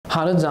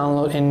How to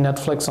download in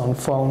Netflix on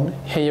phone.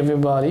 Hey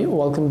everybody,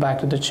 welcome back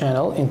to the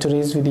channel. In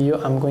today's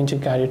video, I'm going to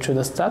guide you through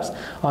the steps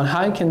on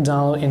how you can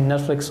download in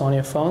Netflix on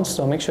your phone,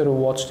 so make sure to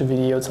watch the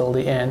video till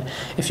the end.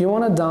 If you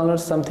want to download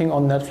something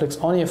on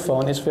Netflix on your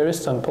phone, it's very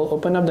simple.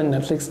 Open up the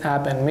Netflix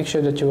app and make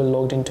sure that you are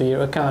logged into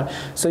your account.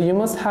 So you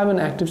must have an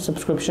active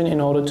subscription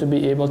in order to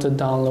be able to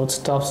download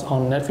stuffs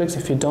on Netflix.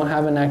 If you don't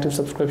have an active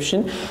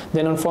subscription,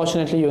 then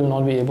unfortunately you will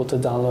not be able to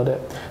download it.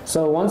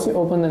 So once you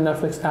open the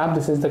Netflix app,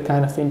 this is the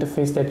kind of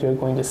interface that you're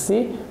going to see.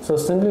 So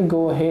simply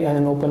go ahead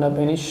and open up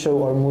any show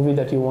or movie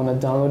that you want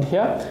to download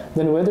here.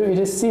 Then whether it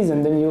is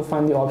season, then you'll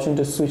find the option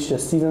to switch the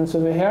seasons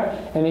over here,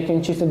 and you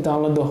can choose to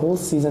download the whole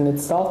season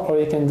itself, or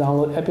you can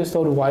download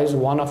episode wise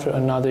one after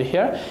another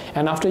here.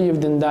 And after you've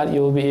done that,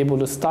 you'll be able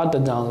to start the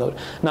download.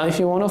 Now if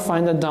you want to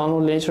find the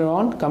download later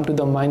on, come to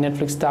the My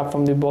Netflix tab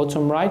from the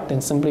bottom right,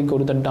 then simply go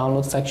to the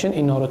download section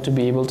in order to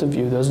be able to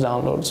view those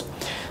downloads.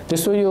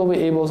 This way you'll be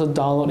able to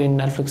download in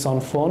Netflix on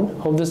phone.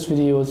 Hope this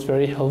video was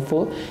very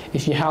helpful.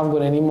 If you have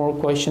got any more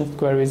questions,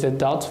 queries or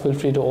doubts, feel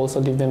free to also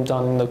leave them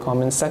down in the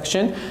comment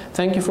section.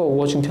 Thank you for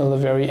watching till the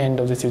very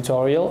end of the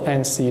tutorial,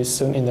 and see you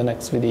soon in the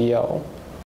next video.